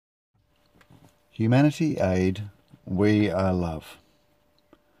Humanity Aid, We Are Love.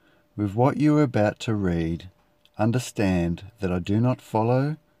 With what you are about to read, understand that I do not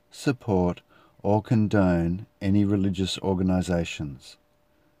follow, support, or condone any religious organisations.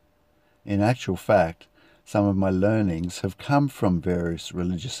 In actual fact, some of my learnings have come from various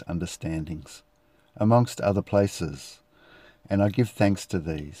religious understandings, amongst other places, and I give thanks to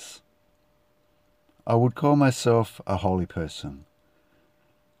these. I would call myself a holy person,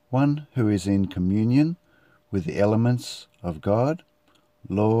 one who is in communion with the elements of God,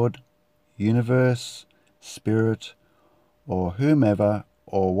 Lord, universe, spirit, or whomever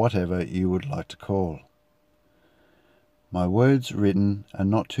or whatever you would like to call. My words written are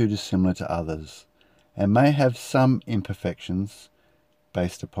not too dissimilar to others, and may have some imperfections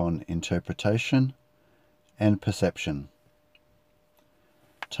based upon interpretation and perception.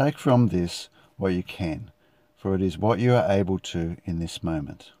 Take from this what you can, for it is what you are able to in this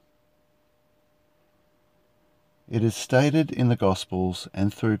moment. It is stated in the Gospels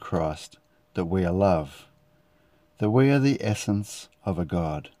and through Christ that we are love, that we are the essence of a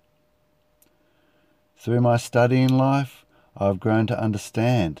God. Through my study in life, I have grown to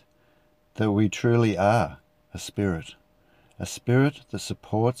understand that we truly are a spirit that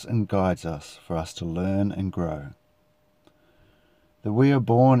supports and guides us for us to learn and grow. That we are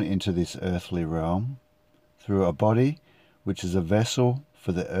born into this earthly realm through a body which is a vessel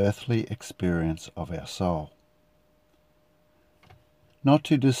for the earthly experience of our soul. Not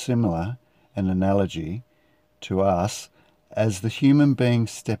too dissimilar an analogy to us as the human being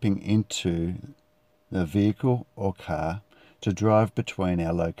stepping into the vehicle or car to drive between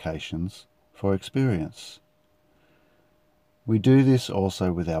our locations for experience. We do this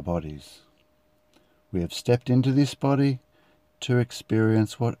also with our bodies. We have stepped into this body to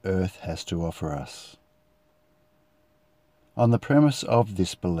experience what earth has to offer us. On the premise of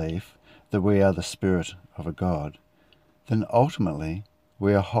this belief that we are the spirit of a God, then ultimately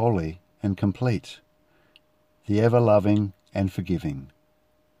we are holy and complete, the ever-loving and forgiving.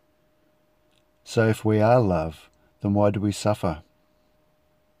 So if we are love, then why do we suffer?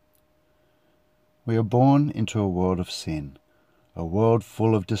 We are born into a world of sin, a world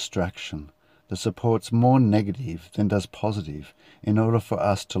full of distraction that supports more negative than does positive in order for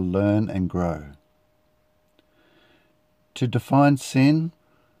us to learn and grow. To define sin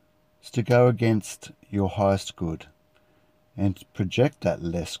is to go against your highest good and project that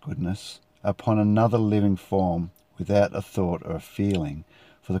less goodness upon another living form without a thought or a feeling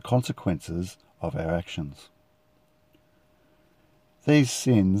for the consequences of our actions. These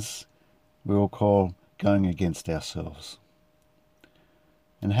sins we will call going against ourselves,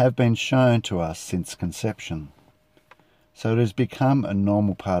 and have been shown to us since conception, so it has become a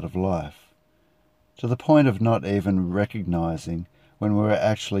normal part of life, to the point of not even recognizing when we are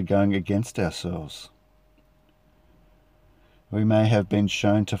actually going against ourselves. We may have been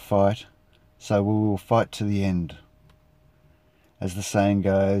shown to fight, so we will fight to the end. As the saying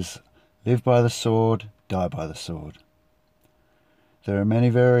goes, live by the sword, die by the sword. There are many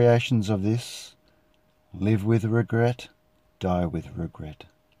variations of this. Live with regret, die with regret.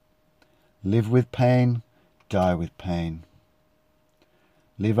 Live with pain, die with pain.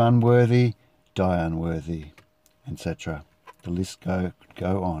 Live unworthy, die unworthy, etc. The list go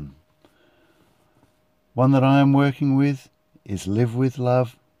on. One that I am working with is live with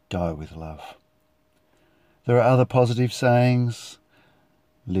love, die with love. There are other positive sayings: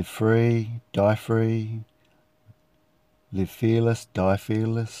 live free, die free. Live fearless, die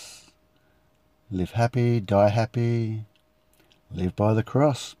fearless. Live happy, die happy. Live by the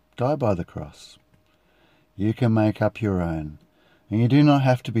cross, die by the cross. You can make up your own, and you do not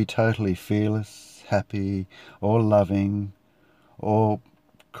have to be totally fearless, happy, or loving, or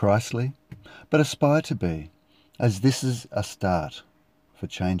Christly, but aspire to be, as this is a start for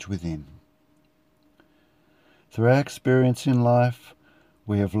change within. Through our experience in life,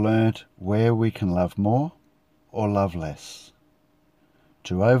 we have learnt where we can love more or love less,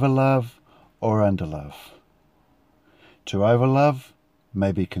 to overlove or underlove. To overlove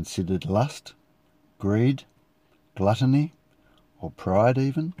may be considered lust, greed, gluttony, or pride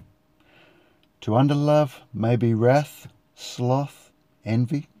even. To underlove may be wrath, sloth,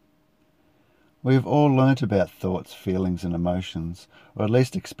 envy. We have all learnt about thoughts, feelings and emotions, or at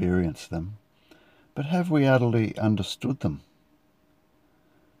least experienced them, but have we utterly understood them?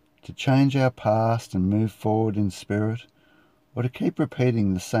 To change our past and move forward in spirit, or to keep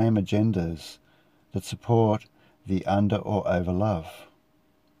repeating the same agendas that support the under or over love?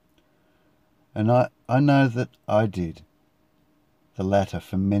 And I know that I did the latter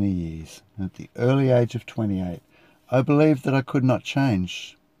for many years, and at the early age of 28, I believed that I could not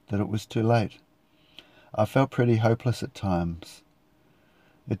change, that it was too late. I felt pretty hopeless at times.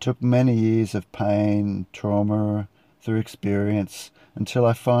 It took many years of pain, trauma, through experience, until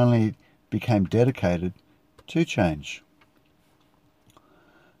I finally became dedicated to change.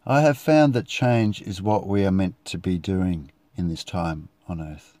 I have found that change is what we are meant to be doing in this time on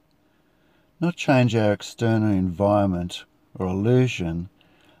earth. Not change our external environment or illusion,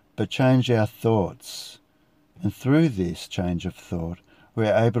 but change our thoughts. And through this change of thought, we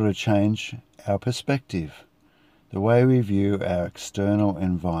are able to change our perspective, the way we view our external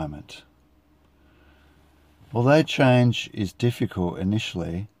environment. Although change is difficult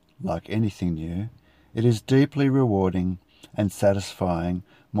initially, like anything new, it is deeply rewarding and satisfying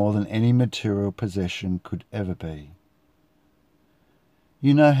more than any material possession could ever be.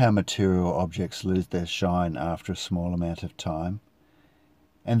 You know how material objects lose their shine after a small amount of time,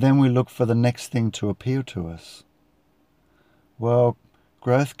 and then we look for the next thing to appeal to us. Well,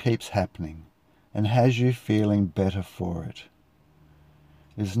 growth keeps happening and has you feeling better for it.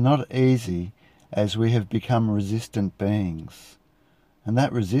 It is not easy, as we have become resistant beings, and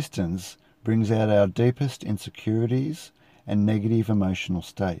that resistance brings out our deepest insecurities and negative emotional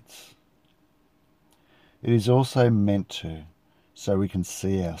states. It is also meant to, so we can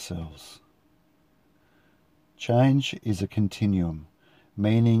see ourselves. Change is a continuum,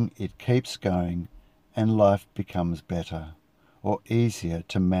 meaning it keeps going and life becomes better or easier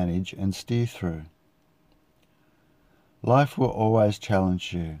to manage and steer through. Life will always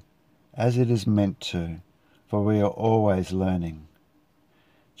challenge you, as it is meant to, for we are always learning.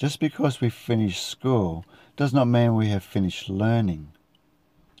 Just because we finish school does not mean we have finished learning.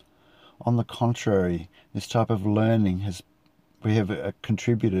 On the contrary, this type of learning we have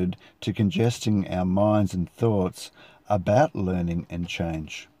contributed to congesting our minds and thoughts about learning and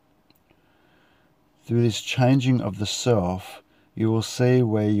change. Through this changing of the self, you will see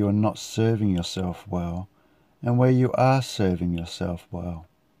where you are not serving yourself well and where you are serving yourself well.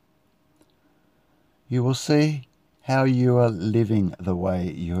 You will see how you are living the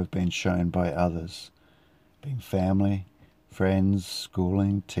way you have been shown by others, being family, friends,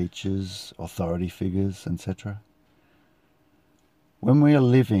 schooling, teachers, authority figures, etc. When we are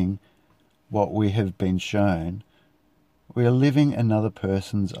living what we have been shown, we are living another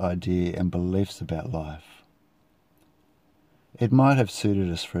person's idea and beliefs about life. It might have suited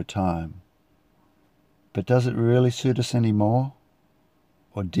us for a time, but does it really suit us anymore?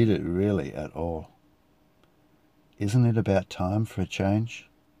 Or did it really at all? Isn't it about time for a change?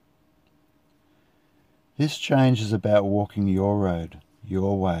 This change is about walking your road,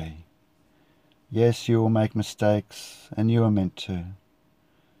 your way. Yes, you will make mistakes, and you are meant to.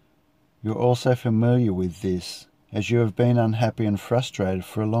 You are also familiar with this, as you have been unhappy and frustrated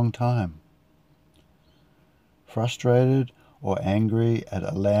for a long time. Frustrated or angry at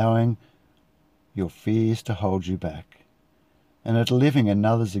allowing your fears to hold you back, and at living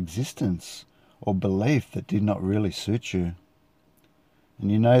another's existence or belief that did not really suit you.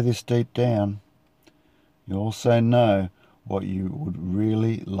 And you know this deep down. You also know what you would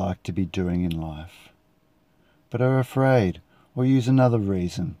really like to be doing in life, but are afraid or use another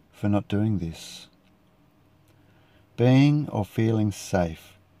reason for not doing this. Being or feeling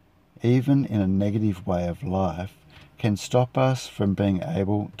safe, even in a negative way of life, can stop us from being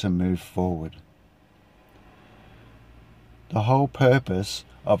able to move forward. The whole purpose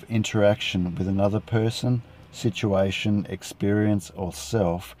of interaction with another person, situation, experience, or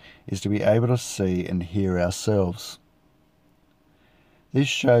self is to be able to see and hear ourselves. This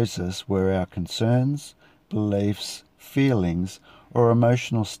shows us where our concerns, beliefs, feelings, or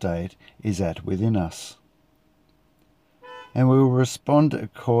emotional state is at within us. And we will respond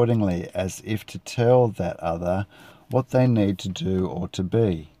accordingly, as if to tell that other what they need to do or to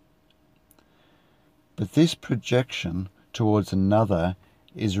be. But this projection towards another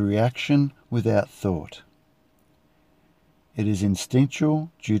is reaction without thought. It is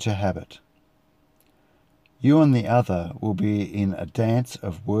instinctual due to habit. You and the other will be in a dance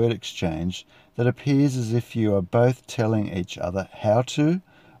of word exchange that appears as if you are both telling each other how to,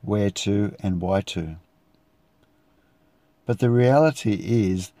 where to, and why to. But the reality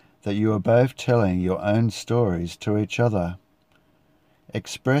is that you are both telling your own stories to each other,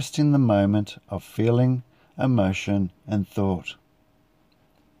 expressed in the moment of feeling, emotion, and thought.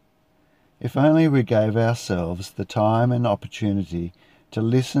 If only we gave ourselves the time and opportunity to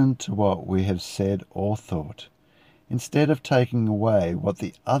listen to what we have said or thought, instead of taking away what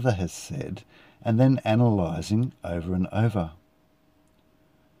the other has said and then analysing over and over.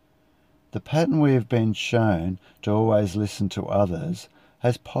 The pattern we have been shown to always listen to others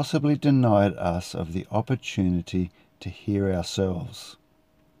has possibly denied us of the opportunity to hear ourselves.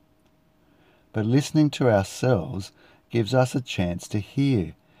 but listening to ourselves gives us a chance to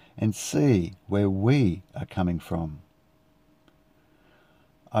hear and see where we are coming from.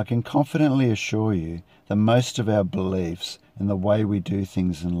 I can confidently assure you that most of our beliefs and the way we do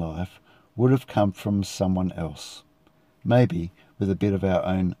things in life would have come from someone else, maybe with a bit of our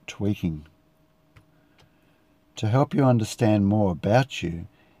own tweaking. To help you understand more about you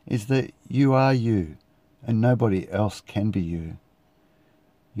is that you are you, and nobody else can be you.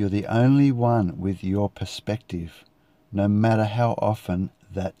 You're the only one with your perspective, no matter how often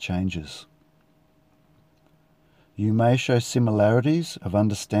that changes. You may show similarities of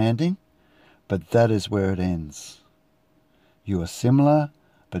understanding, but that is where it ends. You are similar,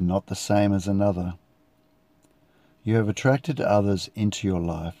 but not the same as another. You have attracted others into your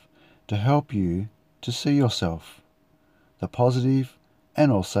life to help you to see yourself, the positive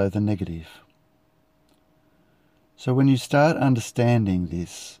and also the negative. So when you start understanding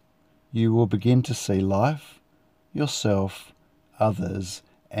this, you will begin to see life, yourself, others,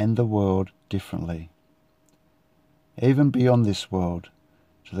 and the world differently. Even beyond this world,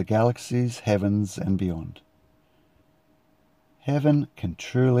 to the galaxies, heavens, and beyond. Heaven can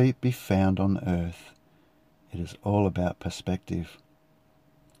truly be found on earth. It is all about perspective.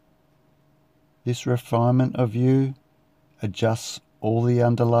 This refinement of you adjusts all the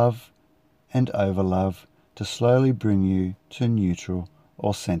underlove and overlove to slowly bring you to neutral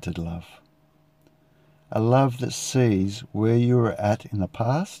or centered love. A love that sees where you were at in the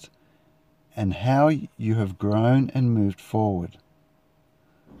past and how you have grown and moved forward.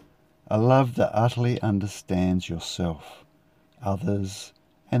 A love that utterly understands yourself, others,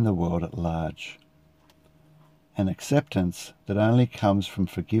 and the world at large. An acceptance that only comes from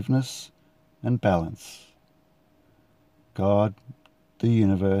forgiveness and balance. God, the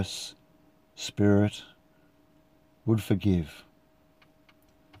universe, Spirit, would forgive.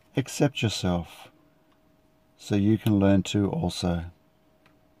 Accept yourself so you can learn to also.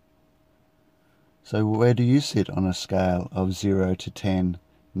 So where do you sit on a scale of 0 to 10,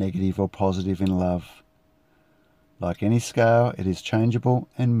 negative or positive in love? Like any scale, it is changeable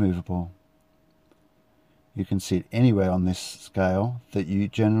and movable. You can sit anywhere on this scale that you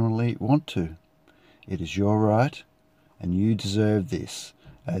generally want to. It is your right, and you deserve this,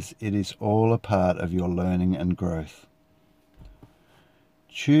 as it is all a part of your learning and growth.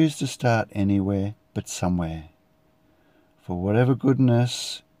 Choose to start anywhere but somewhere. For whatever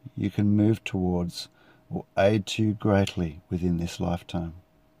goodness you can move towards will aid you greatly within this lifetime.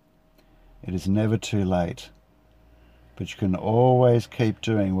 It is never too late, but you can always keep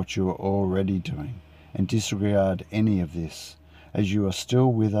doing what you are already doing and disregard any of this, as you are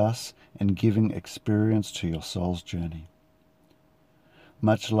still with us and giving experience to your soul's journey.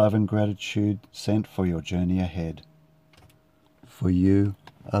 Much love and gratitude sent for your journey ahead. For you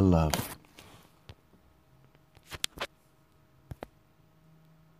are loved.